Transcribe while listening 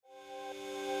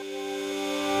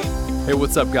Hey,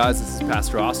 what's up, guys? This is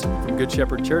Pastor Austin from Good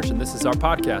Shepherd Church, and this is our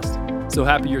podcast. So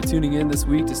happy you're tuning in this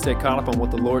week to stay caught up on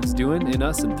what the Lord's doing in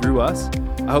us and through us.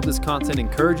 I hope this content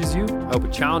encourages you. I hope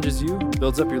it challenges you,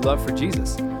 builds up your love for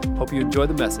Jesus. Hope you enjoy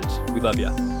the message. We love you.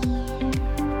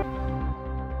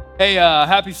 Hey,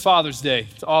 happy Father's Day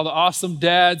to all the awesome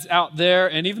dads out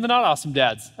there, and even the not awesome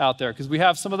dads out there, because we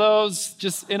have some of those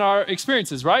just in our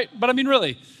experiences, right? But I mean,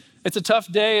 really, it's a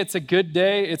tough day. It's a good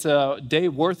day. It's a day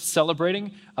worth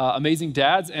celebrating amazing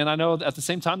dads. And I know that at the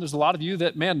same time, there's a lot of you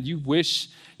that, man, you wish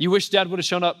dad would have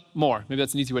shown up more. Maybe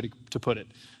that's an easy way to put it.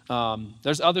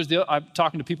 There's others. I'm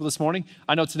talking to people this morning.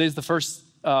 I know today's the first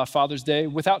Father's Day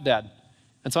without dad.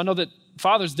 And so I know that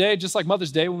Father's Day, just like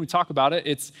Mother's Day, when we talk about it,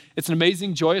 it's an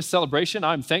amazing, joyous celebration.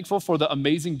 I'm thankful for the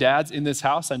amazing dads in this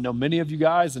house. I know many of you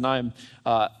guys, and I'm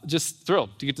just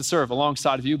thrilled to get to serve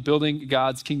alongside of you, building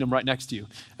God's kingdom right next to you.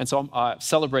 And so I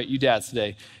celebrate you dads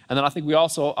today. And then I think we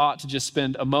also ought to just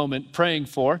spend a moment praying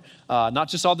for not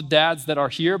just all the dads that are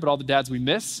here, but all the dads we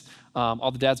miss,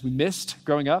 all the dads we missed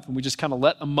growing up. And we just kind of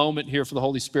let a moment here for the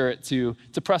Holy Spirit to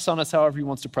press on us however he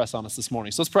wants to press on us this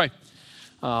morning. So let's pray.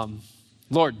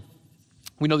 Lord,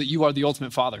 we know that you are the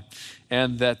ultimate Father,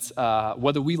 and that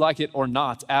whether we like it or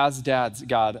not, as dads,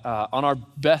 God, on our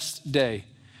best day,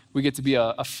 we get to be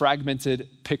a fragmented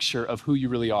picture of who you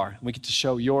really are. And we get to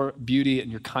show your beauty and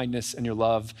your kindness and your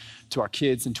love to our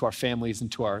kids and to our families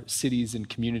and to our cities and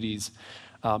communities.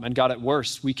 And God, at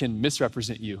worst, we can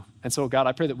misrepresent you. And so, God,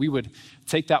 I pray that we would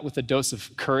take that with a dose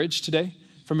of courage today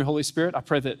from your Holy Spirit. I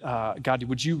pray that, God,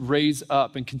 would you raise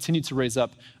up and continue to raise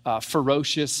up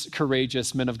ferocious,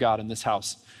 courageous men of God in this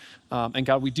house. And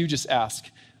God, we do just ask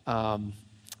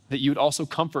that you would also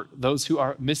comfort those who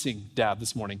are missing dad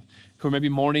this morning, who are maybe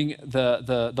mourning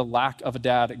the lack of a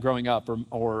dad growing up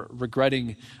or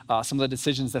regretting some of the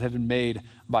decisions that have been made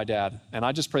by dad. And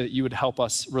I just pray that you would help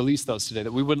us release those today,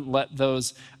 that we wouldn't let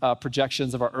those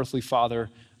projections of our earthly father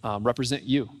represent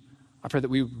you. I pray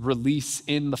that we release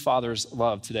in the Father's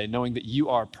love today, knowing that you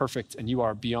are perfect and you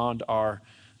are beyond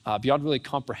really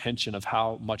comprehension of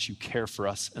how much you care for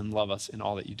us and love us in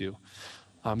all that you do.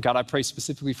 God, I pray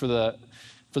specifically for the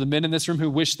men in this room who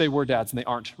wish they were dads and they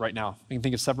aren't right now. I can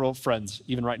think of several friends,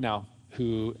 even right now,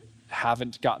 who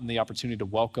haven't gotten the opportunity to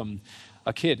welcome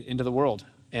a kid into the world.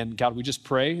 And God, we just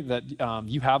pray that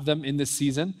you have them in this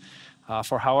season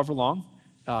for however long.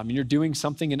 And you're doing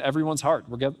something in everyone's heart,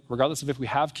 regardless of if we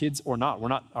have kids or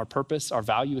not. Our purpose, our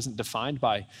value isn't defined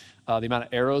by the amount of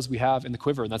arrows we have in the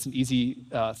quiver. And that's an easy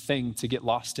thing to get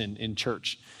lost in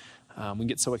church. We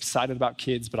get so excited about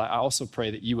kids, but I also pray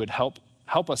that you would help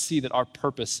us see that our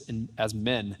purpose as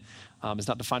men is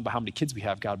not defined by how many kids we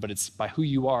have, God, but it's by who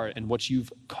you are and what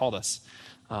you've called us.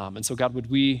 And so, God, would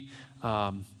we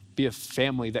be a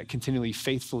family that continually,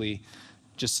 faithfully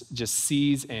just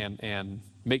sees and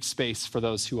make space for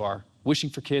those who are wishing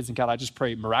for kids. And God, I just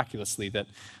pray miraculously that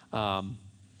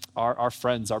our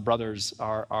friends, our brothers,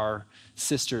 our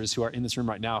sisters who are in this room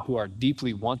right now, who are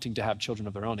deeply wanting to have children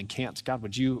of their own and can't, God,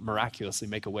 would you miraculously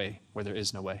make a way where there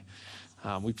is no way?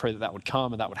 We pray that would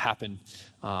come and that would happen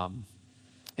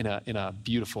in a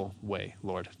beautiful way,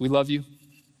 Lord. We love you,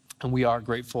 and we are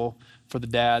grateful for the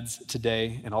dads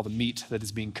today and all the meat that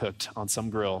is being cooked on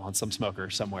some grill, on some smoker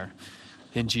somewhere.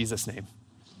 In Jesus' name.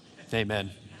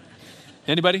 Amen.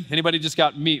 Anybody just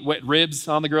got meat, ribs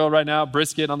on the grill right now,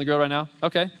 brisket on the grill right now?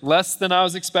 Okay, less than I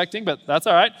was expecting, but that's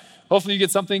all right. Hopefully you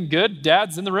get something good.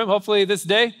 Dads in the room, hopefully this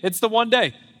day, it's the one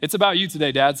day. It's about you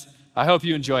today, dads. I hope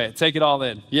you enjoy it. Take it all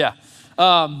in. Yeah.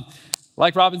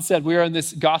 Like Robin said, we are in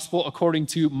this Gospel According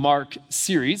to Mark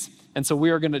series. And so we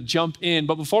are going to jump in.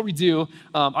 But before we do,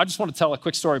 I just want to tell a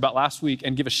quick story about last week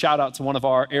and give a shout out to one of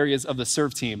our areas of the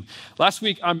serve team. Last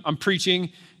week, I'm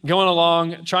preaching, going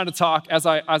along, trying to talk. As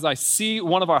I see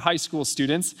one of our high school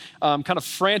students, kind of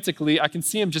frantically, I can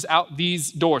see him just out these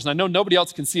doors. And I know nobody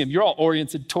else can see him. You're all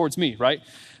oriented towards me, right?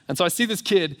 And so I see this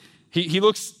kid. He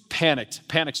looks panic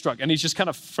struck. And he's just kind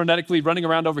of frenetically running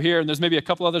around over here. And there's maybe a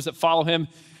couple others that follow him.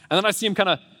 And then I see him kind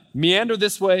of meander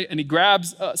this way, and he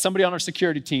grabs somebody on our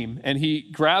security team, and he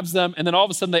grabs them, and then all of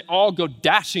a sudden they all go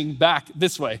dashing back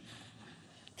this way.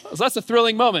 So that's a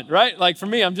thrilling moment, right? Like for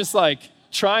me, I'm just like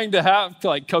trying to have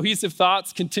cohesive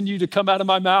thoughts continue to come out of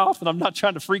my mouth, and I'm not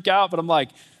trying to freak out, but I'm like,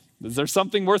 is there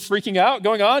something worth freaking out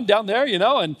going on down there,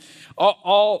 And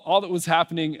all that was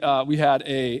happening, we had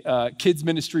a kids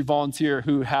ministry volunteer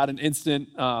who had an incident.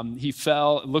 He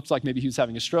fell. It looked like maybe he was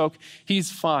having a stroke.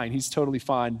 He's fine. He's totally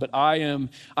fine. But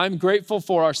I'm grateful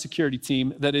for our security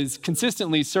team that is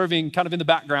consistently serving kind of in the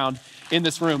background in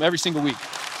this room every single week.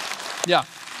 Yeah.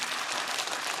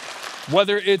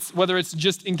 Whether it's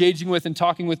just engaging with and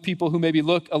talking with people who maybe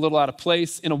look a little out of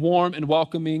place in a warm and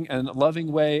welcoming and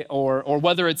loving way, or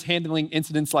whether it's handling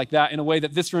incidents like that in a way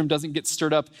that this room doesn't get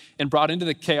stirred up and brought into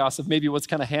the chaos of maybe what's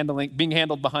kind of being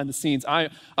handled behind the scenes. I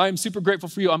am super grateful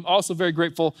for you. I'm also very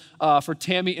grateful for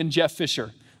Tammy and Jeff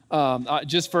Fisher,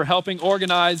 just for helping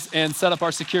organize and set up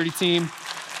our security team.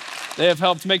 They have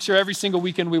helped make sure every single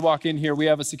weekend we walk in here, we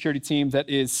have a security team that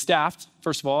is staffed.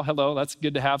 First of all, hello, that's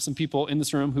good to have some people in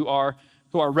this room who are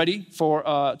ready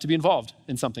to be involved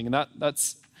in something. And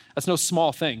that's no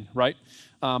small thing, right?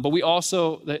 But we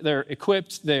also, they're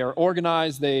equipped, they are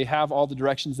organized, they have all the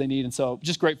directions they need. And so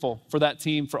just grateful for that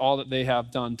team, for all that they have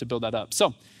done to build that up.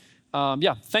 So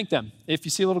thank them. If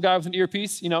you see a little guy with an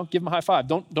earpiece, give him a high five.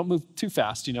 Don't move too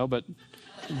fast, but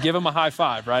give him a high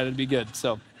five, right? It'd be good.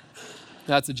 So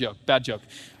that's a joke, bad joke.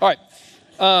 All right,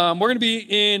 we're going to be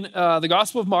in the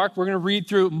Gospel of Mark. We're going to read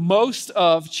through most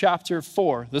of chapter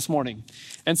 4 this morning.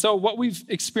 And so what we've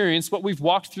experienced, what we've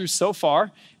walked through so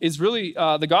far is really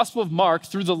the Gospel of Mark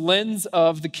through the lens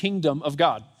of the kingdom of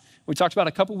God. We talked about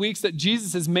a couple weeks that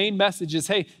Jesus' main message is,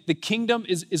 hey, the kingdom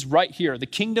is right here. The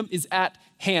kingdom is at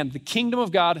hand. The kingdom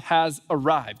of God has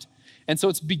arrived. And so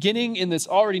it's beginning in this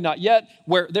already not yet,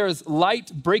 where there is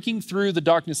light breaking through the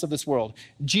darkness of this world.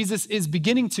 Jesus is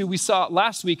beginning to, we saw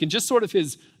last week, in just sort of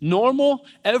his normal,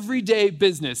 everyday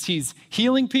business. He's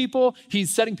healing people,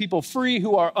 he's setting people free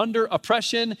who are under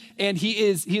oppression, and he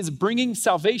is bringing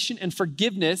salvation and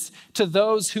forgiveness to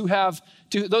those who have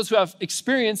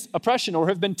experienced oppression or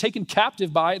have been taken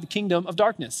captive by the kingdom of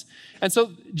darkness. And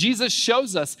so Jesus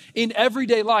shows us in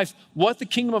everyday life what the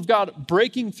kingdom of God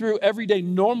breaking through everyday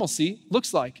normalcy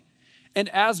looks like. And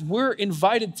as we're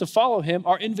invited to follow him,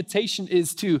 our invitation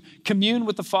is to commune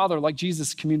with the Father like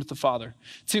Jesus communed with the Father,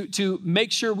 to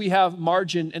make sure we have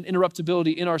margin and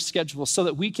interruptibility in our schedule so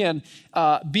that we can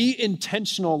be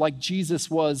intentional like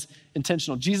Jesus was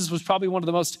intentional. Jesus was probably one of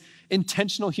the most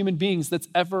intentional human beings that's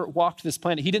ever walked this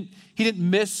planet. He didn't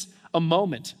miss a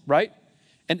moment, right?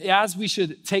 And as we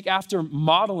should take after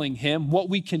modeling him, what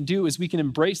we can do is we can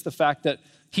embrace the fact that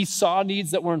he saw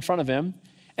needs that were in front of him,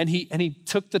 and he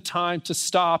took the time to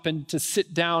stop and to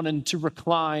sit down and to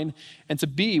recline and to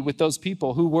be with those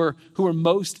people who were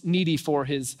most needy for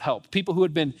his help, people who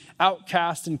had been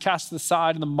outcast and cast to the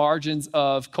side in the margins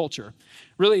of culture.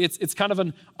 Really, it's kind of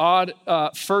an odd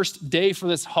first day for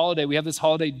this holiday. We have this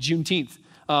holiday, Juneteenth.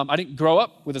 I didn't grow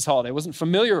up with this holiday. I wasn't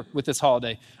familiar with this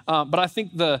holiday. But I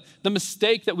think the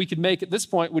mistake that we could make at this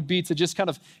point would be to just kind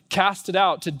of cast it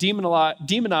out, to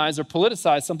demonize or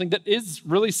politicize something that is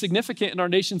really significant in our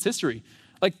nation's history.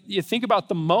 Like, you think about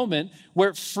the moment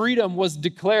where freedom was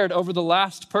declared over the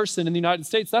last person in the United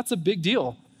States. That's a big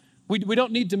deal. We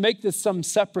don't need to make this some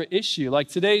separate issue. Like,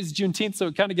 today's Juneteenth, so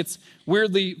it kind of gets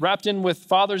weirdly wrapped in with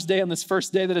Father's Day on this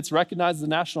first day that it's recognized as a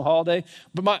national holiday.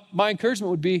 But my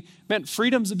encouragement would be, man,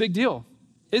 freedom's a big deal,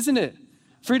 isn't it?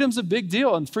 Freedom's a big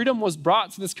deal. And freedom was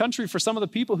brought to this country for some of the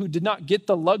people who did not get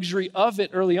the luxury of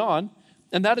it early on.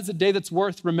 And that is a day that's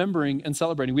worth remembering and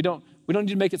celebrating. We don't need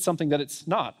to make it something that it's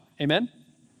not. Amen?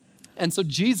 And so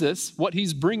Jesus, what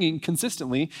he's bringing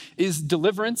consistently is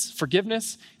deliverance,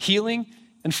 forgiveness, healing,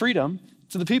 and freedom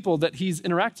to the people that he's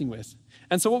interacting with.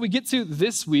 And so what we get to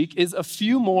this week is a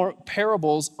few more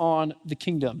parables on the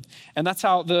kingdom. And that's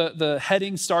how the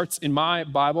heading starts in my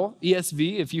Bible,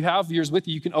 ESV. If you have yours with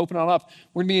you, you can open it up.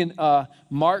 We're going to be in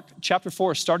Mark chapter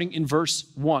 4, starting in verse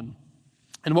 1.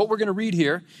 And what we're going to read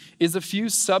here is a few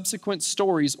subsequent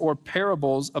stories or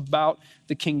parables about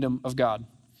the kingdom of God.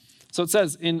 So it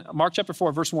says in Mark chapter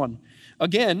 4, verse 1,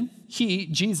 again, he,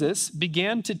 Jesus,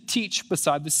 began to teach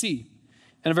beside the sea.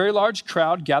 And a very large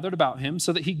crowd gathered about him,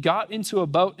 so that he got into a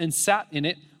boat and sat in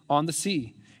it on the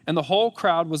sea. And the whole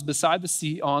crowd was beside the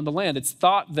sea on the land. It's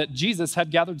thought that Jesus had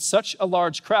gathered such a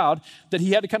large crowd that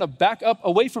he had to kind of back up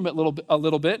away from it a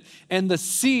little bit. And the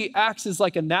sea acts as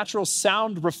like a natural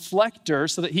sound reflector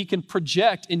so that he can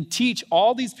project and teach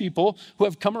all these people who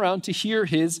have come around to hear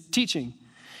his teaching.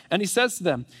 And he says to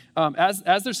them, as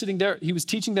they're sitting there, he was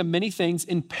teaching them many things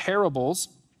in parables.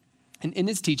 And in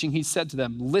his teaching, he said to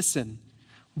them, listen.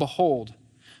 Behold,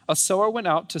 a sower went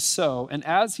out to sow, and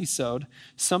as he sowed,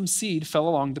 some seed fell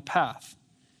along the path,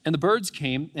 and the birds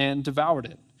came and devoured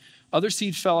it. Other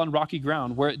seed fell on rocky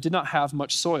ground where it did not have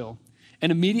much soil,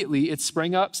 and immediately it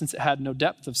sprang up since it had no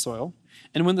depth of soil.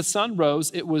 And when the sun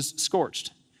rose, it was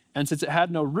scorched, and since it had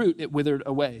no root, it withered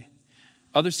away.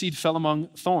 Other seed fell among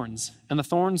thorns, and the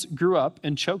thorns grew up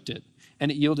and choked it, and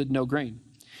it yielded no grain.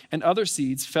 And other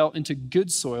seeds fell into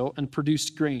good soil and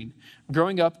produced grain,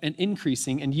 growing up and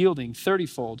increasing and yielding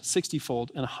 30-fold, 60-fold,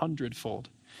 and 100-fold.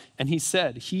 And he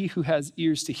said, he who has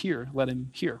ears to hear, let him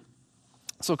hear.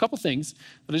 So a couple things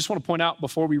that I just want to point out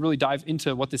before we really dive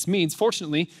into what this means.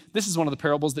 Fortunately, this is one of the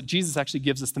parables that Jesus actually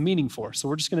gives us the meaning for. So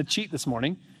we're just going to cheat this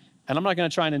morning, and I'm not going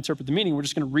to try and interpret the meaning. We're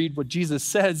just going to read what Jesus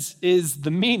says is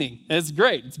the meaning. And it's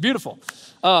great. It's beautiful.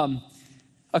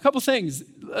 A couple things.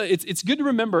 It's good to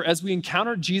remember as we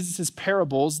encounter Jesus'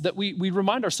 parables that we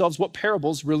remind ourselves what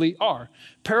parables really are.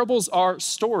 Parables are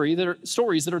stories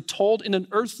that are told in an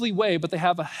earthly way, but they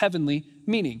have a heavenly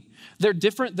meaning. They're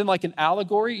different than like an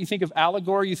allegory. You think of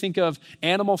allegory, you think of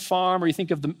Animal Farm, or you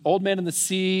think of The Old Man and the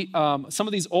Sea. Some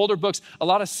of these older books, a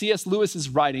lot of C.S. Lewis's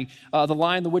writing, The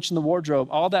Lion, the Witch, and the Wardrobe,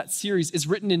 all that series is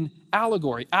written in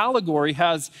allegory. Allegory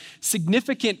has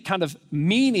significant kind of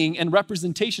meaning and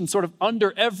representation sort of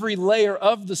under every layer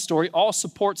of the story, all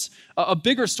supports a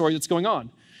bigger story that's going on.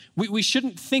 We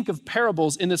shouldn't think of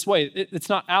parables in this way. It's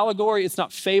not allegory, it's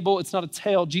not fable, it's not a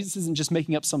tale. Jesus isn't just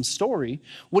making up some story.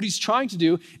 What he's trying to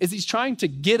do is he's trying to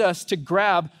get us to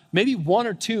grab maybe one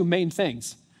or two main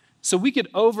things. So we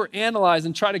could overanalyze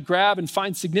and try to grab and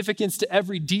find significance to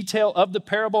every detail of the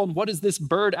parable and what does this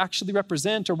bird actually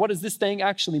represent or what does this thing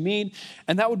actually mean?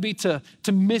 And that would be to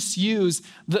misuse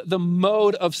the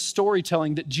mode of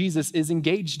storytelling that Jesus is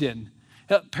engaged in.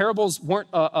 Parables weren't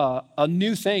a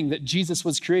new thing that Jesus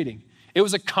was creating. It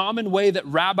was a common way that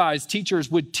rabbis,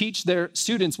 teachers would teach their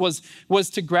students was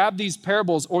to grab these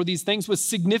parables or these things with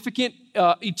significant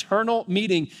eternal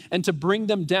meaning and to bring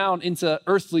them down into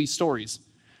earthly stories.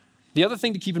 The other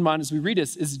thing to keep in mind as we read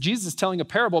this is Jesus telling a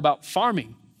parable about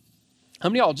farming. How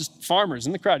many of y'all just farmers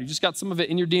in the crowd? You just got some of it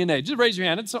in your DNA. Just raise your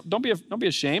hand. Don't be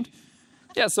ashamed.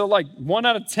 Yeah, so like 1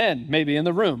 out of 10 maybe in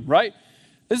the room, right?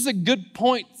 This is a good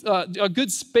point, a good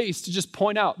space to just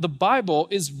point out. The Bible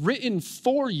is written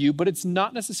for you, but it's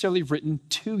not necessarily written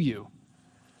to you.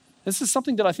 This is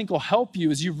something that I think will help you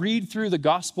as you read through the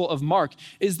Gospel of Mark,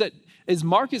 is that as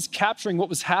Mark is capturing what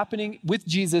was happening with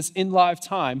Jesus in live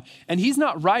time, and he's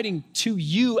not writing to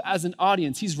you as an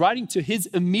audience, he's writing to his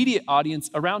immediate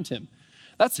audience around him.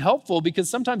 That's helpful because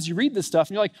sometimes you read this stuff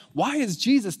and you're like, why is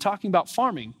Jesus talking about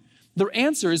farming? The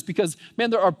answer is because,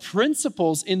 man, there are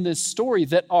principles in this story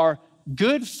that are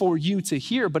good for you to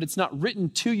hear, but it's not written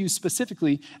to you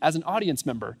specifically as an audience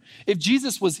member. If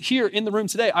Jesus was here in the room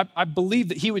today, I believe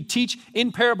that he would teach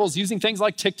in parables using things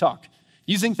like TikTok,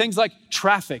 using things like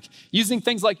traffic, using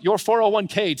things like your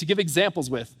 401k to give examples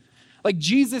with. Like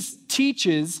Jesus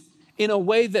teaches in a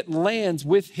way that lands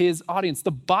with his audience.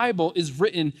 The Bible is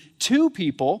written to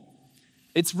people.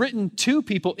 It's written to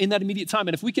people in that immediate time.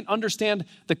 And if we can understand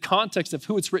the context of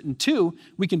who it's written to,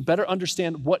 we can better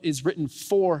understand what is written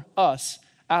for us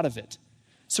out of it.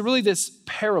 So really this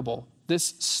parable,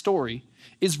 this story,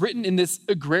 is written in this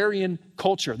agrarian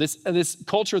culture, this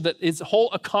culture that its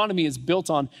whole economy is built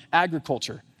on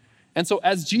agriculture. And so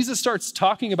as Jesus starts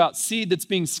talking about seed that's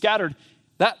being scattered,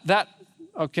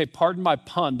 okay, pardon my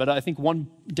pun, but I think one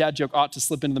dad joke ought to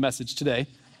slip into the message today.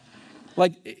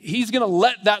 Like he's going to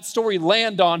let that story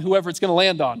land on whoever it's going to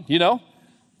land on, you know?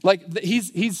 Like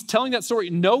he's telling that story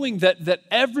knowing that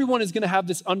everyone is going to have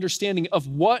this understanding of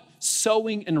what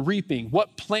sowing and reaping,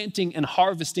 what planting and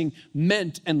harvesting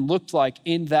meant and looked like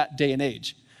in that day and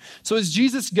age. So as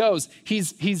Jesus goes,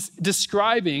 he's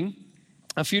describing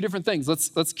a few different things.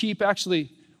 Let's keep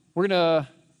we're going to,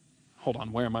 hold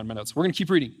on, where am I in my notes? We're going to keep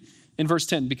reading in verse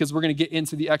 10 because we're going to get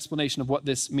into the explanation of what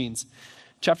this means.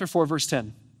 Chapter 4, verse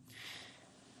 10.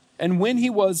 And when he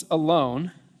was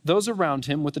alone, those around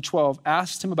him with the 12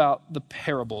 asked him about the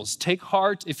parables. Take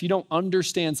heart, if you don't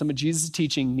understand some of Jesus'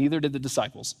 teaching, neither did the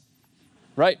disciples,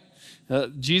 right?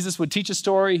 Jesus would teach a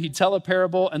story, he'd tell a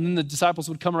parable, and then the disciples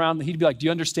would come around and he'd be like, do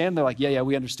you understand? They're like, yeah,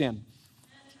 we understand.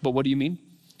 But what do you mean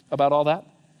about all that?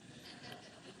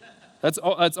 That's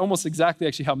almost exactly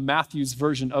actually how Matthew's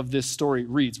version of this story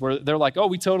reads, where they're like, oh,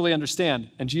 we totally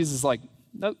understand. And Jesus is like,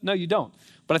 no, you don't.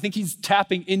 But I think he's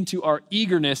tapping into our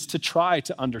eagerness to try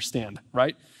to understand,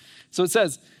 right? So it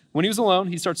says, when he was alone,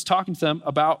 he starts talking to them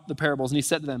about the parables, and he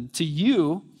said to them, to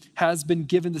you has been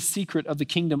given the secret of the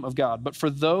kingdom of God, but for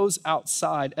those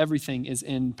outside, everything is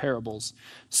in parables,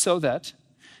 so that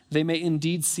they may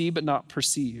indeed see but not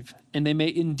perceive, and they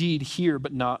may indeed hear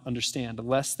but not understand,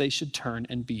 lest they should turn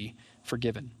and be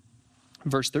forgiven.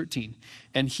 Verse 13,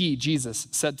 and he, Jesus,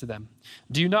 said to them,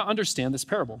 do you not understand this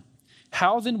parable?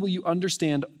 How then will you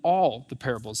understand all the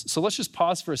parables? So let's just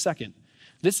pause for a second.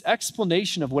 This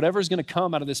explanation of whatever is going to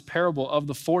come out of this parable of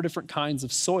the 4 different kinds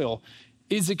of soil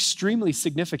is extremely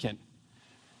significant.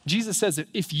 Jesus says that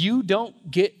if you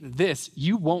don't get this,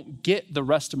 you won't get the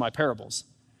rest of my parables.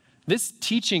 This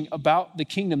teaching about the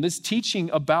kingdom, this teaching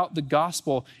about the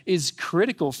gospel is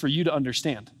critical for you to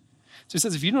understand. So he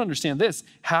says, if you don't understand this,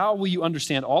 how will you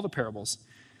understand all the parables?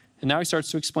 And now he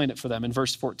starts to explain it for them in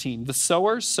verse 14. The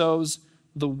sower sows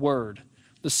the word.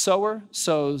 The sower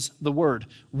sows the word.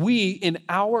 We, in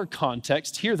our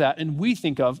context, hear that and we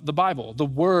think of the Bible, the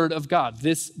word of God,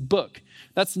 this book.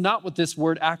 That's not what this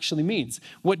word actually means.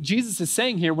 What Jesus is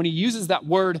saying here when he uses that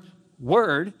word,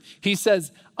 he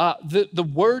says the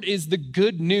word is the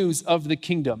good news of the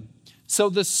kingdom. So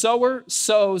the sower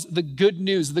sows the good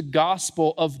news, the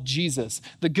gospel of Jesus,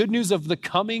 the good news of the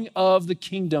coming of the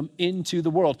kingdom into the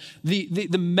world, the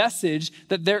message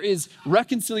that there is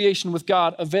reconciliation with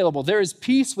God available, there is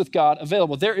peace with God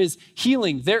available, there is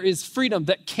healing, there is freedom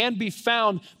that can be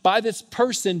found by this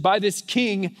person, by this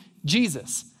King,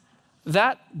 Jesus.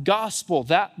 That gospel,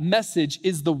 that message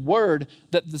is the word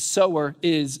that the sower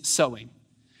is sowing.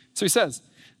 So he says,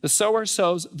 the sower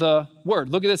sows the word.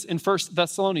 Look at this in 1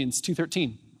 Thessalonians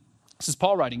 2:13. This is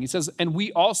Paul writing. He says, and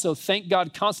we also thank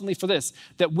God constantly for this,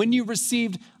 that when you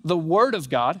received the word of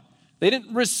God, they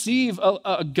didn't receive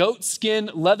a goat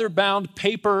skin, leather-bound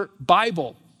paper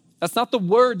Bible. That's not the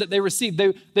word that they received.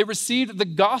 They received the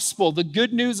gospel, the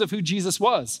good news of who Jesus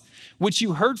was, which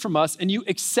you heard from us, and you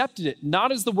accepted it,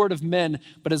 not as the word of men,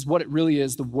 but as what it really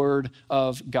is, the word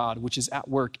of God, which is at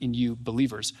work in you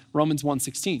believers. Romans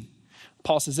 1:16.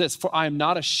 Paul says this, for I am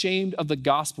not ashamed of the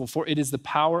gospel, for it is the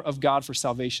power of God for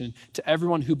salvation to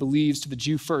everyone who believes, to the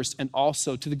Jew first and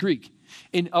also to the Greek.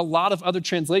 In a lot of other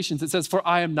translations, it says, for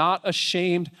I am not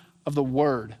ashamed of the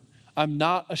word. I'm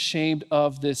not ashamed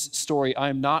of this story. I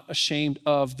am not ashamed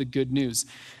of the good news.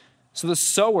 So the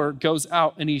sower goes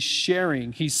out and he's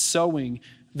sharing, he's sowing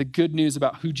the good news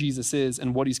about who Jesus is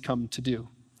and what he's come to do.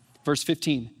 Verse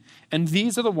 15, and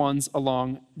these are the ones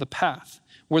along the path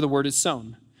where the word is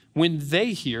sown. When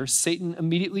they hear, Satan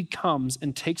comes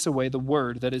and takes away the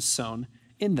word that is sown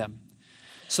in them.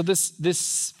 So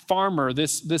this farmer,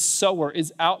 this sower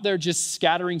is out there just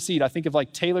scattering seed. I think of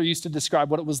like Taylor used to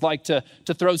describe what it was like to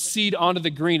throw seed onto the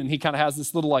green, and he kind of has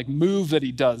this little like move that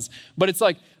he does. But it's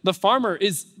like the farmer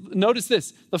is, notice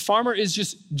this, the farmer is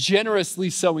just generously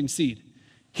sowing seed.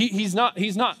 He's not,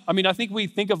 I mean, I think we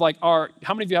think of like how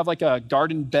many of you have like a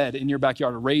garden bed in your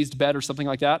backyard, a raised bed or something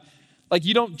like that? Like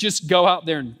you don't just go out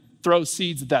there and throw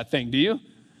seeds at that thing, do you?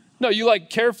 No, you like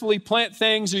carefully plant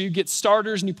things, or you get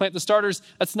starters and you plant the starters.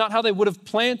 That's not how they would have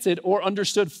planted or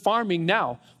understood farming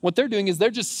now. What they're doing is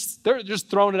they're just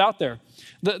throwing it out there.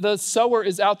 The sower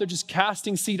is out there just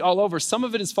casting seed all over. Some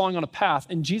of it is falling on a path.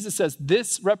 And Jesus says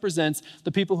this represents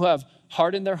the people who have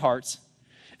hardened their hearts.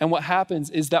 And what happens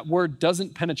is that word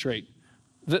doesn't penetrate.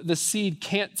 The seed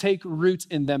can't take root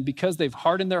in them because they've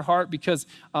hardened their heart, because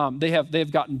they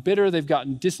have gotten bitter, they've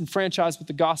gotten disenfranchised with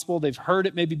the gospel, they've heard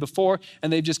it maybe before,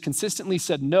 and they've just consistently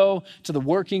said no to the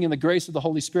working and the grace of the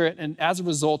Holy Spirit, and as a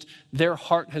result, their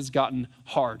heart has gotten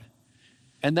hard.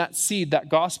 And that seed, that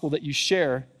gospel that you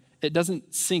share, it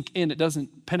doesn't sink in, it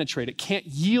doesn't penetrate, it can't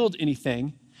yield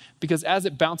anything, because as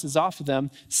it bounces off of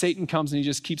them, Satan comes and he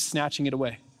just keeps snatching it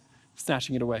away.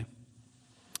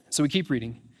 So we keep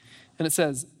reading. And it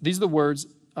says, these are the words,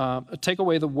 take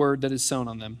away the word that is sown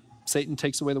on them. Satan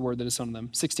takes away the word that is sown on them.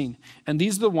 16, and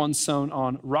these are the ones sown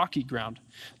on rocky ground.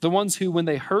 The ones who, when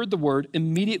they heard the word,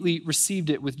 immediately received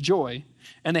it with joy,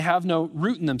 and they have no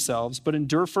root in themselves, but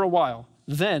endure for a while.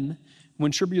 Then,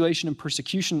 when tribulation and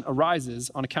persecution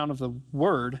arises on account of the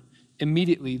word,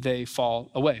 immediately they fall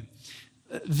away.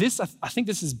 I think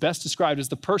this is best described as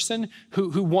the person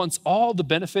who wants all the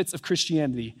benefits of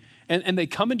Christianity. And they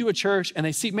come into a church and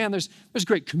they see, man, there's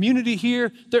great community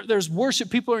here. There's worship.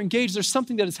 People are engaged. There's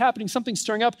something that is happening, something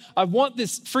stirring up. I want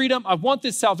this freedom. I want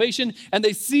this salvation. And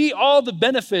they see all the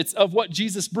benefits of what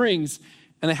Jesus brings,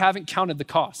 and they haven't counted the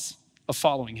costs of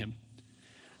following him.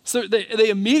 So they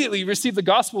immediately receive the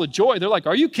gospel with joy. They're like,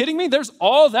 are you kidding me? There's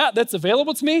all that's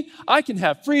available to me. I can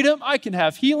have freedom. I can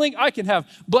have healing. I can have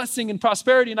blessing and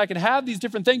prosperity. And I can have these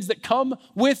different things that come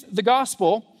with the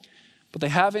gospel. But they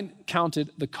haven't counted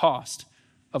the cost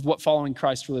of what following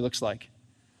Christ really looks like.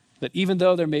 That even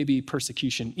though there may be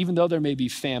persecution, even though there may be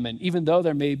famine, even though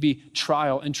there may be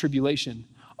trial and tribulation,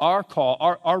 our call,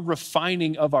 our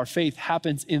refining of our faith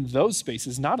happens in those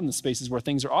spaces, not in the spaces where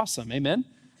things are awesome. Amen?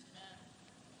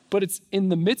 But it's in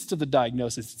the midst of the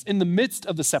diagnosis, it's in the midst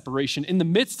of the separation, in the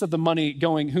midst of the money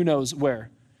going who knows where.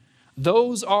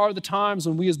 Those are the times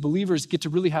when we as believers get to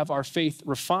really have our faith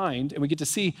refined, and we get to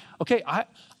see, okay,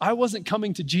 I wasn't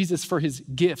coming to Jesus for his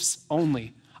gifts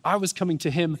only. I was coming to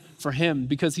him for him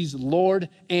because he's Lord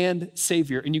and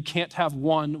Savior, and you can't have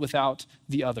one without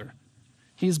the other.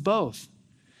 He's both.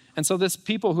 And so this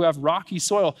people who have rocky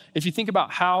soil, if you think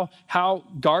about how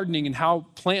gardening and how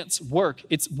plants work,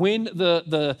 it's when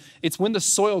the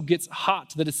soil gets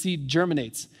hot that a seed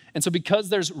germinates. And so because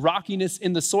there's rockiness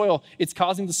in the soil, it's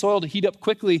causing the soil to heat up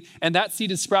quickly, and that seed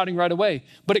is sprouting right away.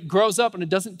 But it grows up and it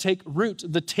doesn't take root.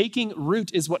 The taking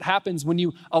root is what happens when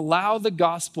you allow the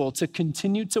gospel to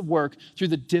continue to work through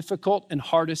the difficult and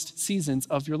hardest seasons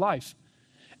of your life.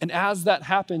 And as that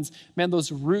happens, man,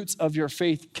 those roots of your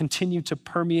faith continue to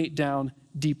permeate down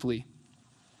deeply.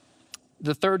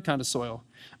 The third kind of soil,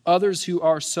 others who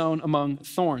are sown among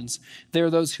thorns. They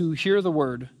are those who hear the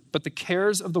word, but the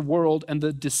cares of the world and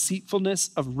the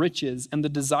deceitfulness of riches and the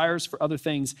desires for other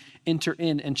things enter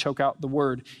in and choke out the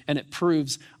word, and it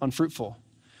proves unfruitful.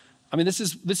 I mean, this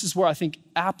is where I think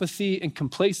apathy and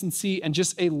complacency and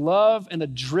just a love and a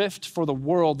drift for the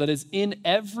world that is in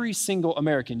every single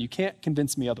American. You can't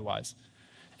convince me otherwise.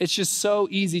 It's just so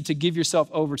easy to give yourself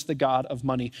over to the God of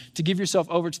money, to give yourself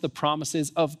over to the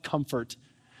promises of comfort,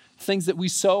 things that we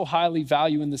so highly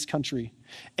value in this country.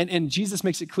 And Jesus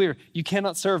makes it clear, you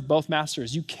cannot serve both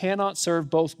masters. You cannot serve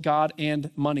both God and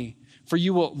money. For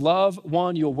you will love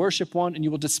one, you will worship one, and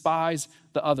you will despise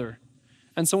the other.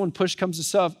 And so when push comes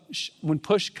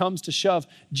to shove,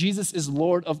 Jesus is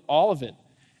Lord of all of it.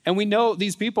 And we know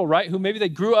these people, right, who maybe they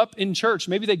grew up in church,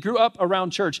 maybe they grew up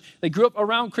around church, they grew up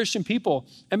around Christian people.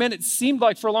 And man, it seemed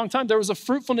like for a long time there was a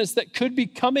fruitfulness that could be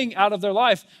coming out of their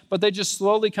life, but they just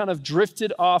slowly kind of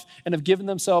drifted off and have given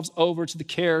themselves over to the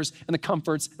cares and the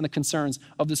comforts and the concerns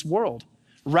of this world,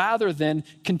 rather than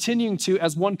continuing to,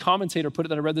 as one commentator put it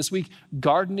that I read this week,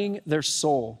 gardening their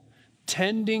soul,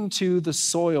 tending to the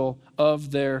soil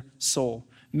of their soul,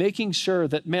 making sure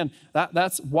that, man,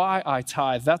 that's why I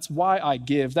tithe, that's why I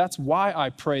give, that's why I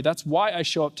pray, that's why I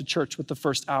show up to church with the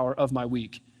first hour of my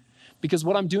week. Because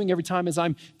what I'm doing every time is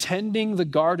I'm tending the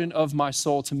garden of my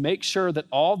soul to make sure that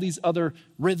all these other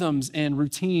rhythms and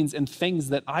routines and things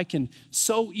that I can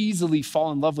so easily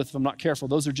fall in love with if I'm not careful,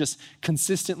 those are just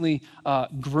consistently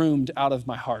groomed out of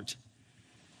my heart.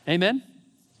 Amen?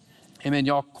 Amen.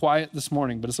 Y'all quiet this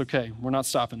morning, but it's okay. We're not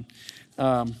stopping.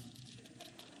 We'll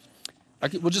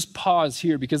just pause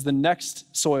here because the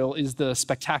next soil is the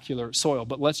spectacular soil.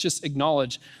 But let's just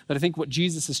acknowledge that I think what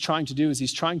Jesus is trying to do is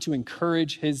he's trying to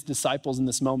encourage his disciples in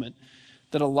this moment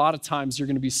that a lot of times you're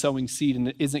going to be sowing seed and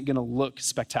it isn't going to look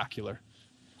spectacular.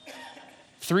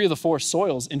 3 of the 4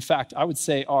 soils, in fact, I would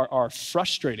say are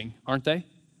frustrating, aren't they?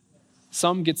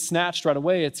 Some get snatched right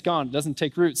away, it's gone, it doesn't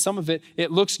take root. Some of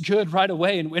it looks good right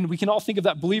away. And we can all think of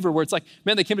that believer where it's like,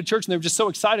 man, they came to church and they were just so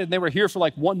excited and they were here for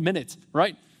like 1 minute,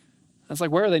 right? And it's like,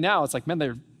 where are they now? It's like, man,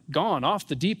 they're gone off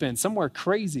the deep end, somewhere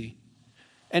crazy.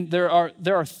 And there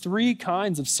are 3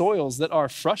 kinds of soils that are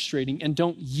frustrating and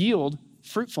don't yield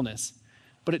fruitfulness,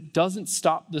 but it doesn't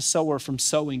stop the sower from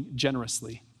sowing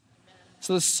generously.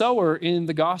 So the sower in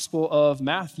the Gospel of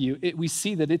Matthew, we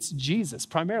see that it's Jesus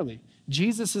primarily.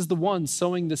 Jesus is the one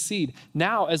sowing the seed.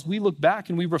 Now, as we look back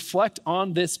and we reflect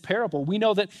on this parable, we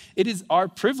know that it is our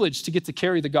privilege to get to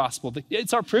carry the gospel.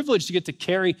 It's our privilege to get to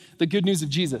carry the good news of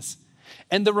Jesus.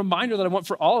 And the reminder that I want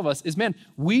for all of us is, man,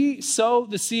 we sow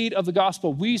the seed of the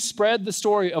gospel. We spread the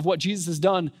story of what Jesus has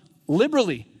done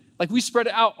liberally. Like we spread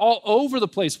it out all over the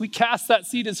place. We cast that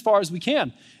seed as far as we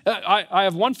can. I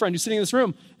have one friend who's sitting in this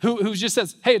room who just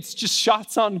says, hey, it's just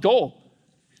shots on goal.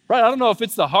 Right? I don't know if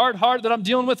it's the hard heart that I'm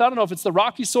dealing with. I don't know if it's the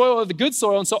rocky soil or the good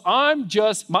soil. And so I'm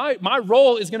just, my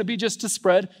role is going to be just to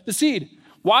spread the seed.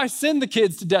 Why send the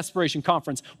kids to Desperation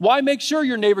Conference? Why make sure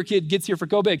your neighbor kid gets here for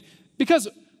Go Big? Because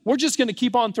we're just going to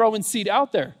keep on throwing seed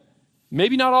out there.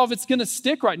 Maybe not all of it's going to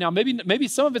stick right now. Maybe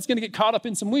some of it's going to get caught up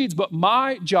in some weeds. But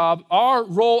my job, our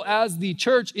role as the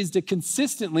church is to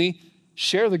consistently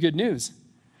share the good news.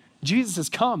 Jesus has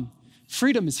come.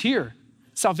 Freedom is here.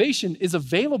 Salvation is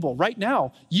available right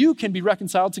now. You can be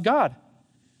reconciled to God.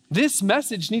 This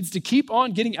message needs to keep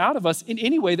on getting out of us in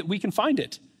any way that we can find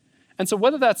it. And so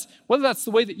whether that's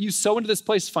the way that you sow into this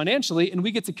place financially and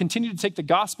we get to continue to take the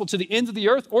gospel to the ends of the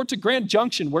earth or to Grand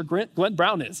Junction where Glenn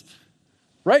Brown is,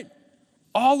 right?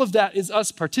 All of that is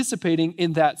us participating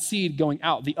in that seed going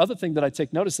out. The other thing that I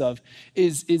take notice of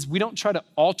is we don't try to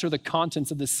alter the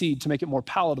contents of the seed to make it more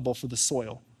palatable for the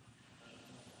soil.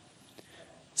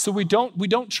 So we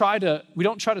don't try to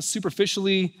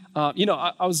superficially,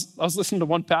 I was listening to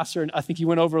one pastor and I think he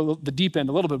went over the deep end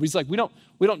a little bit. But he's like, we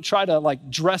don't try to like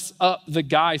dress up the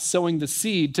guy sowing the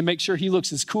seed to make sure he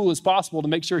looks as cool as possible, to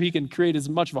make sure he can create as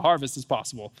much of a harvest as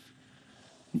possible.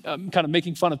 Kind of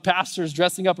making fun of pastors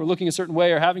dressing up or looking a certain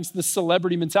way or having this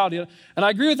celebrity mentality. And I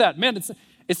agree with that. Man,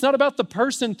 it's not about the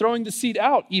person throwing the seed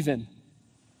out even.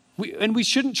 And we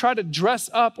shouldn't try to dress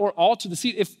up or alter the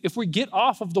seed. If we get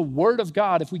off of the word of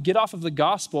God, if we get off of the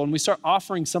gospel and we start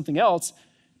offering something else,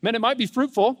 man, it might be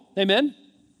fruitful, amen?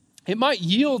 It might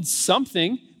yield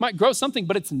something, might grow something,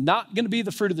 but it's not going to be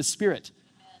the fruit of the Spirit.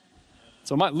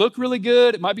 So it might look really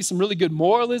good. It might be some really good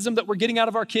moralism that we're getting out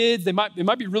of our kids. It might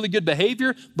be really good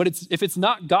behavior, but if it's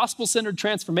not gospel-centered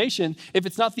transformation, if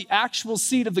it's not the actual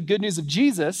seed of the good news of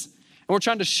Jesus, and we're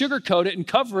trying to sugarcoat it and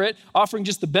cover it, offering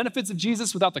just the benefits of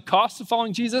Jesus without the cost of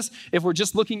following Jesus, if we're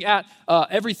just looking at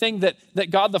everything that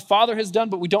God the Father has done,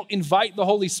 but we don't invite the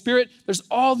Holy Spirit, there's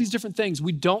all these different things.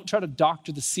 We don't try to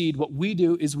doctor the seed. What we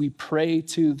do is we pray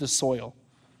to the soil.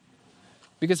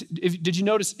 Because did you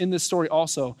notice in this story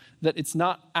also that it's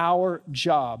not our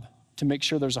job to make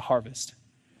sure there's a harvest?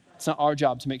 It's not our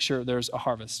job to make sure there's a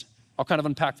harvest. I'll kind of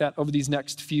unpack that over these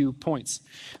next few points.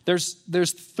 There's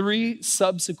 3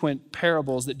 subsequent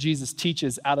parables that Jesus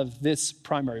teaches out of this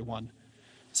primary one.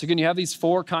 So again, you have these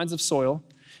 4 kinds of soil,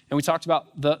 and we talked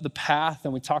about the path,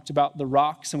 and we talked about the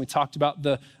rocks, and we talked about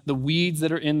the weeds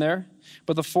that are in there.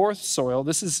 But the 4th soil,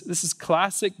 this is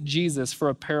classic Jesus for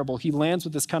a parable. He lands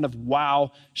with this kind of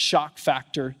wow, shock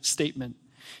factor statement.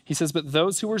 He says, but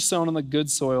those who were sown on the good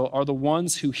soil are the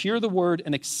ones who hear the word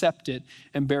and accept it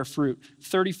and bear fruit,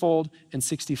 30-fold and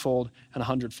 60-fold and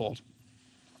 100-fold.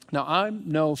 Now, I'm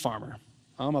no farmer.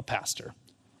 I'm a pastor.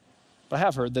 But I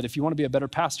have heard that if you want to be a better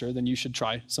pastor, then you should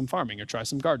try some farming or try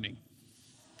some gardening.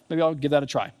 Maybe I'll give that a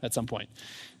try at some point.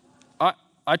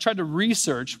 I tried to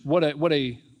research what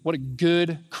a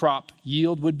good crop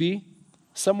yield would be.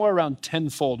 Somewhere around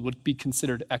 10-fold would be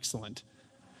considered excellent.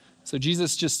 So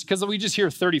Jesus because we just hear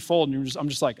 30-fold, and I'm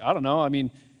just like, I don't know. I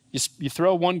mean, you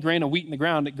throw 1 grain of wheat in the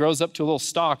ground, it grows up to a little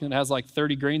stalk, and it has like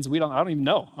 30 grains of wheat on it. I don't even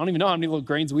know how many little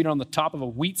grains of wheat are on the top of a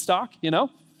wheat stalk, you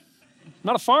know? I'm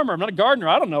not a farmer. I'm not a gardener.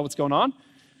 I don't know what's going on.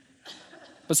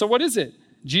 But so what is it?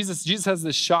 Jesus has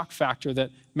this shock factor that,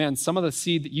 man, some of the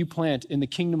seed that you plant in the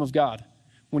kingdom of God,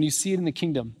 when you see it in the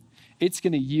kingdom, it's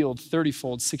going to yield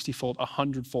 30-fold, 60-fold,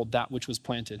 100-fold that which was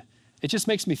planted. It just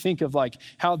makes me think of like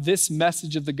how this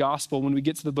message of the gospel, when we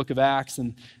get to the book of Acts,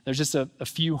 and there's just a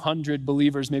few hundred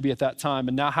believers maybe at that time,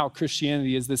 and now how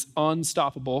Christianity is this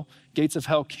unstoppable, gates of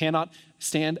hell cannot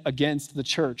stand against the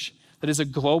church. That is a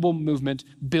global movement,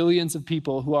 billions of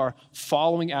people who are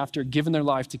following after, giving their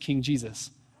life to King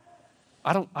Jesus.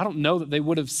 I don't know that they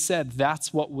would have said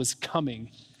that's what was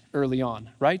coming early on,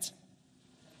 right?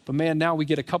 But man, now we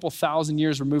get a couple thousand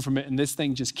years removed from it, and this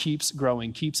thing just keeps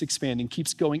growing, keeps expanding,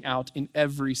 keeps going out in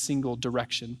every single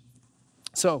direction.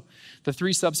 So the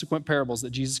 3 subsequent parables that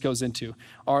Jesus goes into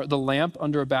are the lamp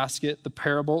under a basket, the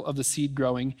parable of the seed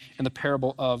growing, and the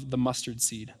parable of the mustard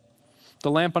seed.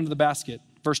 The lamp under the basket,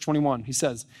 verse 21, he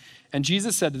says, and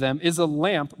Jesus said to them, is a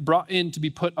lamp brought in to be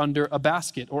put under a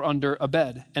basket or under a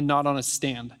bed and not on a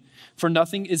stand? For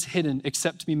nothing is hidden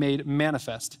except to be made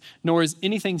manifest, nor is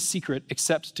anything secret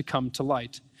except to come to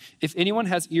light. If anyone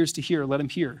has ears to hear, let him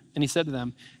hear. And he said to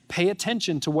them, pay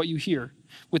attention to what you hear.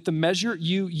 With the measure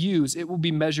you use, it will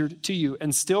be measured to you,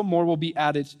 and still more will be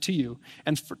added to you.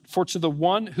 And for to the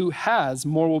one who has,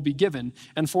 more will be given,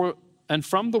 and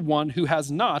from the one who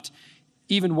has not,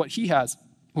 even what he has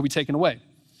will be taken away.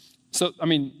 So, I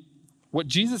mean, what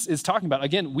Jesus is talking about,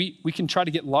 again, we can try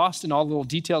to get lost in all the little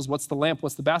details. What's the lamp?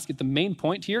 What's the basket? The main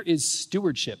point here is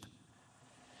stewardship.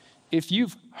 If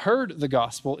you've heard the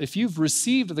gospel, if you've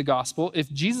received the gospel,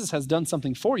 if Jesus has done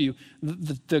something for you,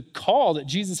 the call that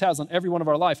Jesus has on every one of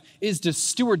our life is to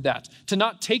steward that, to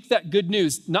not take that good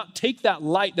news, not take that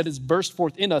light that has burst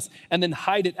forth in us and then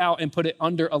hide it out and put it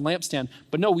under a lampstand.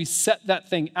 But no, we set that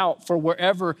thing out for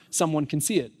wherever someone can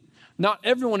see it. Not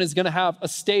everyone is going to have a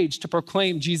stage to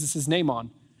proclaim Jesus' name on,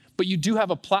 but you do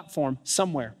have a platform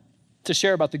somewhere to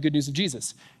share about the good news of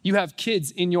Jesus. You have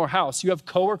kids in your house. You have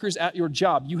coworkers at your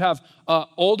job. You have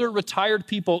older retired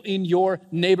people in your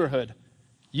neighborhood.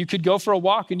 You could go for a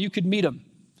walk and you could meet them.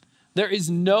 There is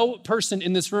no person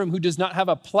in this room who does not have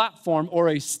a platform or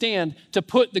a stand to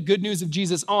put the good news of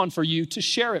Jesus on for you to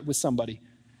share it with somebody.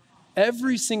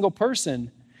 Every single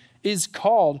person is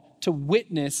called to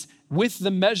witness with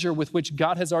the measure with which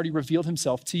God has already revealed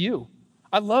himself to you.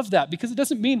 I love that because it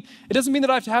doesn't mean that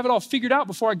I have to have it all figured out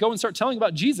before I go and start telling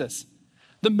about Jesus.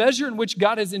 The measure in which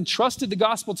God has entrusted the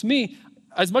gospel to me,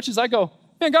 as much as I go,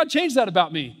 man, God changed that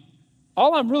about me.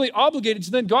 All I'm really obligated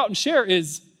to then go out and share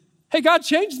is, hey, God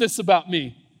changed this about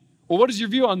me. Well, what is your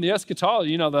view on the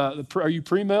eschatology? You know, are you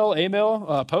pre-mill,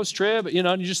 amill, post-trib? You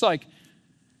know, and you're just like,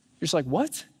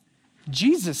 what?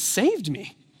 Jesus saved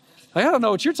me. Like, I don't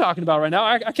know what you're talking about right now.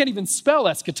 I can't even spell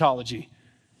eschatology.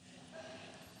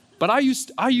 But I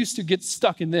used to get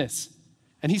stuck in this,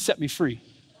 and he set me free.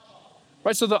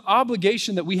 right? So the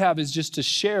obligation that we have is just to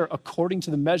share according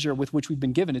to the measure with which we've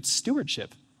been given. It's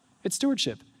stewardship. It's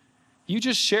stewardship. You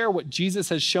just share what Jesus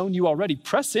has shown you already.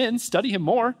 Press in, study him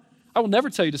more. I will never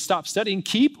tell you to stop studying.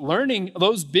 Keep learning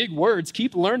those big words.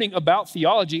 Keep learning about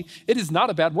theology. It is not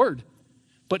a bad word.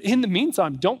 But in the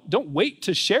meantime, don't wait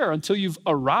to share until you've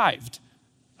arrived.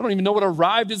 I don't even know what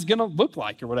arrived is going to look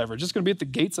like or whatever. It's just going to be at the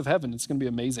gates of heaven. It's going to be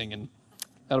amazing, and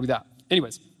that'll be that.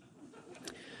 Anyways,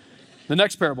 the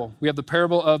next parable, we have the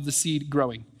parable of the seed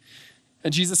growing.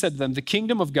 And Jesus said to them, the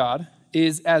kingdom of God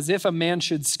is as if a man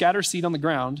should scatter seed on the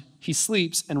ground. He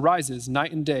sleeps and rises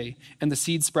night and day, and the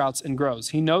seed sprouts and grows.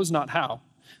 He knows not how.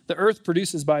 The earth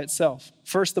produces by itself,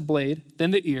 first the blade,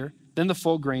 then the ear, then the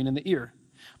full grain in the ear.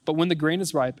 But when the grain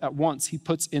is ripe, at once he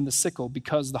puts in the sickle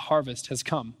because the harvest has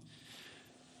come.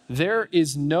 There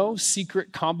is no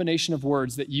secret combination of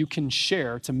words that you can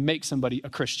share to make somebody a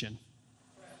Christian.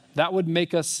 That would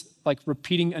make us like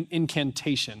repeating an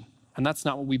incantation, and that's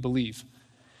not what we believe.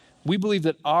 We believe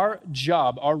that our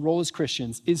job, our role as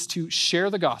Christians, is to share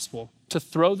the gospel, to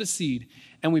throw the seed,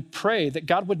 and we pray that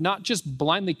God would not just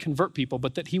blindly convert people,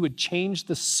 but that he would change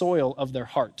the soil of their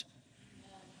heart.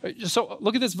 So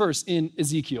look at this verse in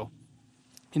Ezekiel,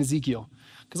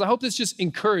 because I hope this just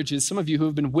encourages some of you who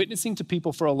have been witnessing to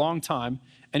people for a long time,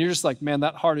 and you're just like, man,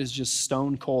 that heart is just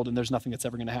stone cold, and there's nothing that's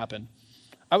ever going to happen.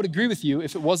 I would agree with you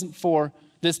if it wasn't for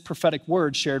this prophetic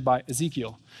word shared by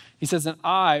Ezekiel. He says, and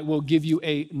I will give you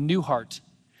a new heart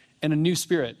and a new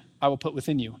spirit I will put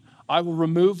within you. I will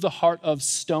remove the heart of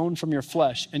stone from your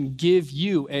flesh and give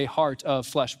you a heart of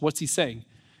flesh. What's he saying?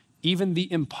 Even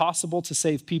the impossible to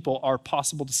save people are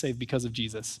possible to save because of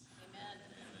Jesus. Amen.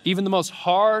 Even the most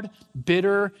hard,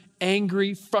 bitter,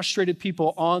 angry, frustrated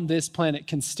people on this planet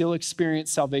can still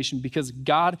experience salvation because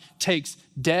God takes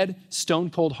dead,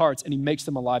 stone-cold hearts and he makes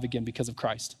them alive again because of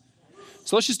Christ.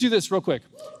 So let's just do this real quick.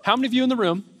 How many of you in the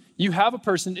room, you have a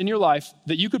person in your life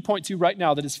that you could point to right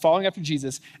now that is following after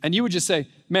Jesus, and you would just say,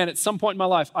 man, at some point in my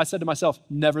life, I said to myself,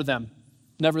 never them,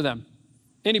 never them.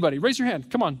 Anybody, raise your hand.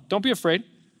 Come on, don't be afraid.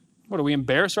 What, are we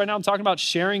embarrassed right now? I'm talking about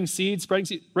sharing seeds, spreading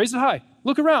seeds. Raise it high.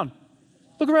 Look around.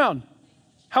 Look around.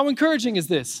 How encouraging is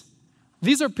this?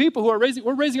 These are people who are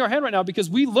we're raising our hand right now because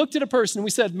we looked at a person and we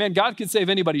said, man, God can save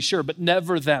anybody, sure, but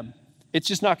never them. It's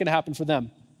just not going to happen for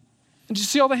them. And you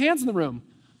see all the hands in the room.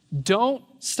 Don't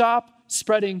stop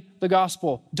spreading the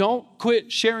gospel. Don't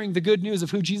quit sharing the good news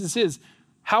of who Jesus is.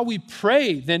 How we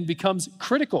pray then becomes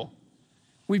critical.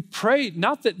 We pray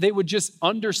not that they would just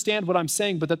understand what I'm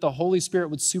saying, but that the Holy Spirit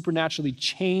would supernaturally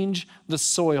change the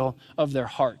soil of their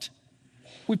heart.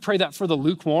 We pray that for the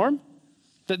lukewarm,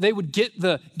 that they would get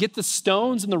the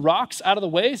stones and the rocks out of the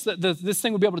way so that this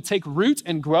thing would be able to take root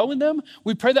and grow in them.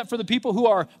 We pray that for the people who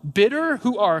are bitter,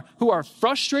 who are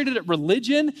frustrated at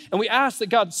religion. And we ask that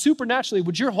God supernaturally,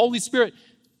 would your Holy Spirit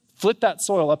flip that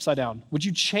soil upside down? Would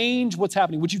you change what's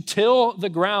happening? Would you till the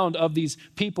ground of these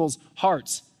people's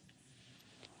hearts?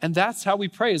 And that's how we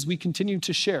pray as we continue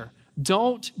to share.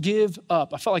 Don't give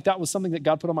up. I felt like that was something that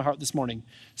God put on my heart this morning.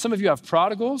 Some of you have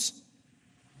prodigals.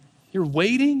 You're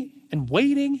waiting and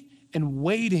waiting and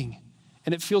waiting,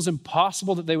 and it feels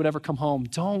impossible that they would ever come home.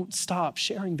 Don't stop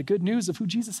sharing the good news of who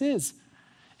Jesus is,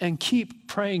 and keep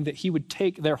praying that he would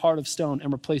take their heart of stone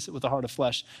and replace it with a heart of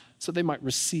flesh so they might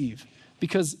receive.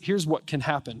 Because here's what can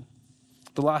happen.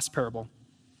 The last parable.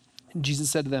 Jesus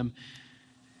said to them,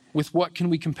 with what can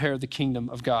we compare the kingdom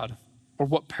of God? Or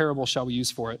what parable shall we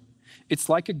use for it? It's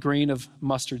like a grain of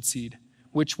mustard seed,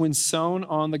 which when sown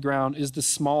on the ground is the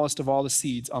smallest of all the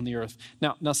seeds on the earth.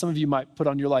 Now some of you might put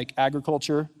on your like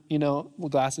agriculture,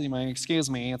 glasses. You might, excuse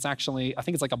me, it's actually, I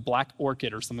think it's like a black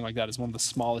orchid or something like that is one of the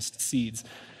smallest seeds.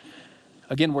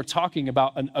 Again, we're talking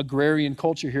about an agrarian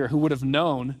culture here who would have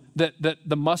known that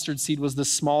the mustard seed was the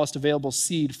smallest available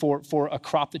seed for a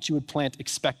crop that you would plant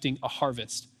expecting a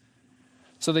harvest.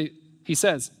 So he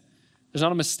says, there's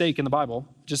not a mistake in the Bible.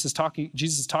 Jesus is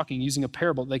talking using a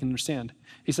parable that they can understand.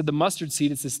 He said the mustard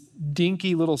seed is this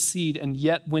dinky little seed, and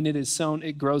yet when it is sown,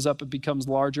 it grows up, it becomes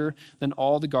larger than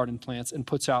all the garden plants and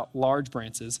puts out large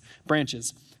branches,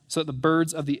 so that the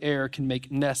birds of the air can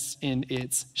make nests in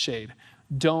its shade.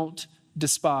 Don't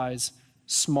despise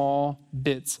small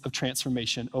bits of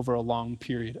transformation over a long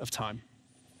period of time.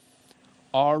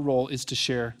 Our role is to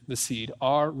share the seed.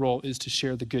 Our role is to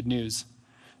share the good news.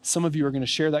 Some of you are going to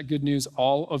share that good news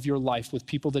all of your life with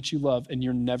people that you love, and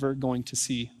you're never going to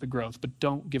see the growth. But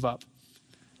don't give up.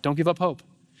 Don't give up hope.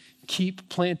 Keep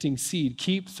planting seed.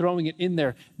 Keep throwing it in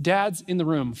there. Dads in the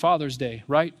room, Father's Day,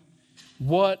 right?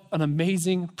 What an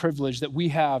amazing privilege that we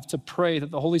have to pray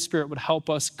that the Holy Spirit would help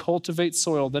us cultivate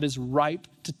soil that is ripe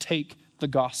to take the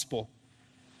gospel.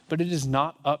 But it is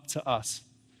not up to us.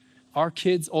 Our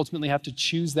kids ultimately have to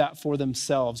choose that for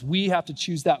themselves. We have to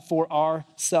choose that for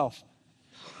ourselves.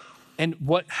 And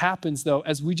what happens though,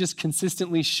 as we just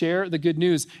consistently share the good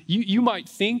news, you might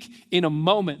think in a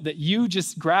moment that you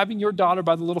just grabbing your daughter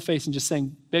by the little face and just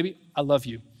saying, baby, I love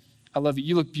you. I love you.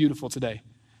 You look beautiful today.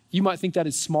 You might think that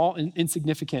is small and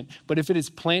insignificant, but if it is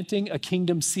planting a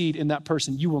kingdom seed in that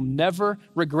person, you will never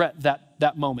regret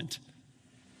that moment.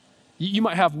 You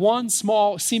might have one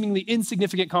small, seemingly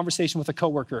insignificant conversation with a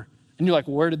coworker, and you're like,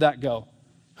 where did that go?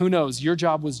 Who knows? Your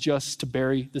job was just to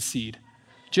bury the seed.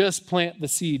 Just plant the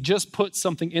seed. Just put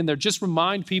something in there. Just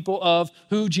remind people of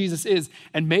who Jesus is.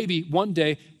 And maybe one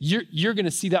day you're going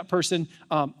to see that person,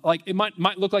 like it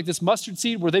might look like this mustard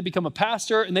seed where they become a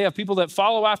pastor and they have people that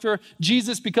follow after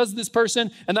Jesus because of this person,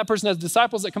 and that person has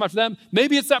disciples that come after them.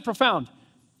 Maybe it's that profound.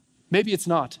 Maybe it's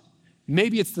not.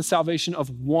 Maybe it's the salvation of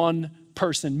one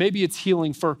person. Maybe it's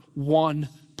healing for one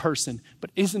person.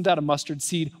 But isn't that a mustard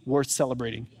seed worth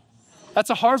celebrating? That's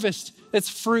a harvest. It's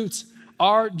fruit.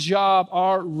 Our job,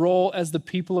 our role as the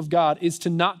people of God is to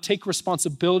not take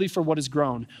responsibility for what is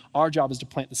grown. Our job is to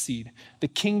plant the seed. The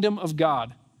kingdom of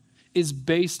God is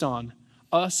based on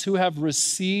us who have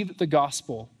received the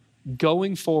gospel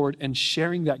going forward and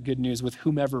sharing that good news with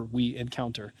whomever we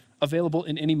encounter, available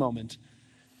in any moment,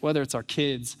 whether it's our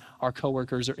kids, our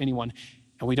coworkers, or anyone.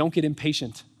 And we don't get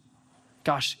impatient.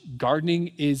 Gosh,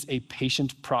 gardening is a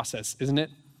patient process, isn't it?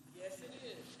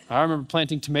 I remember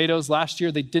planting tomatoes last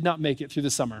year. They did not make it through the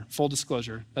summer. Full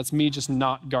disclosure. That's me just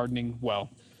not gardening well.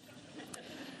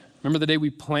 Remember the day we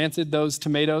planted those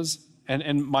tomatoes?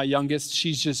 And my youngest,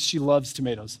 she loves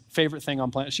tomatoes. Favorite thing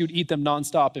on planet. She would eat them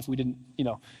nonstop if we didn't, it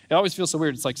always feels so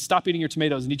weird. It's like, stop eating your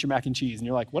tomatoes and eat your mac and cheese. And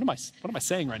you're like, what am I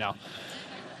saying right now?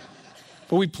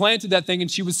 But we planted that thing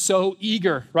and she was so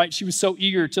eager, right? She was so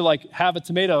eager to like have a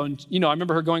tomato. And, I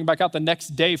remember her going back out the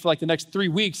next day for like the next 3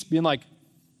 weeks being like,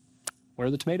 where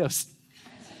are the tomatoes?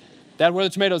 Dad, where are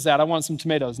the tomatoes at? I want some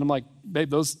tomatoes. And I'm like,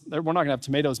 babe, we're not going to have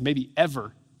tomatoes maybe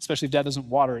ever, especially if Dad doesn't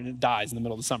water it and it dies in the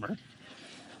middle of the summer.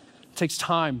 It takes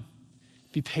time.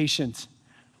 Be patient.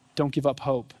 Don't give up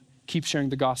hope. Keep sharing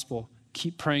the gospel.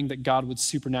 Keep praying that God would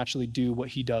supernaturally do what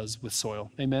he does with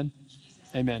soil. Amen?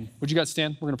 Amen. Would you guys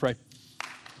stand? We're going to pray.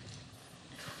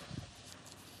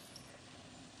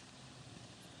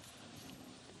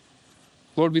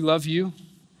 Lord, we love you.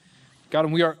 God,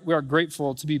 and we are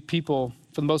grateful to be people,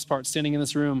 for the most part, standing in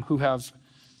this room who have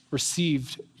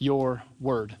received your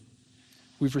word.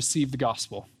 We've received the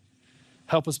gospel.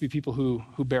 Help us be people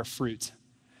who bear fruit,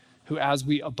 who as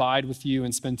we abide with you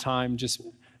and spend time just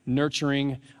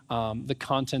nurturing the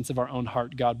contents of our own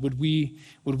heart, God, would we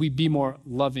be more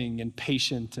loving and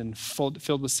patient and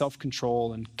filled with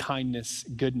self-control and kindness,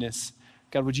 goodness.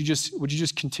 God, would you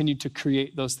just continue to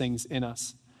create those things in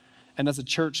us? And as a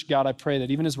church, God, I pray that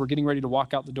even as we're getting ready to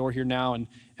walk out the door here now and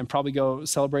probably go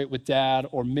celebrate with Dad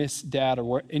or miss Dad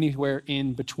or anywhere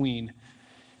in between,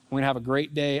 we're going to have a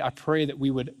great day. I pray that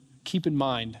we would keep in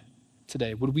mind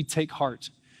today, would we take heart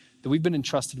that we've been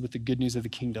entrusted with the good news of the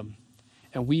kingdom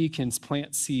and we can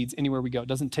plant seeds anywhere we go. It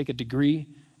doesn't take a degree.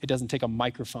 It doesn't take a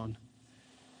microphone.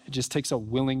 It just takes a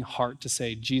willing heart to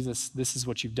say, Jesus, this is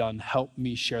what you've done. Help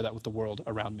me share that with the world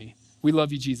around me. We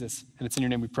love you, Jesus, and it's in your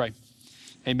name we pray.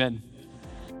 Amen.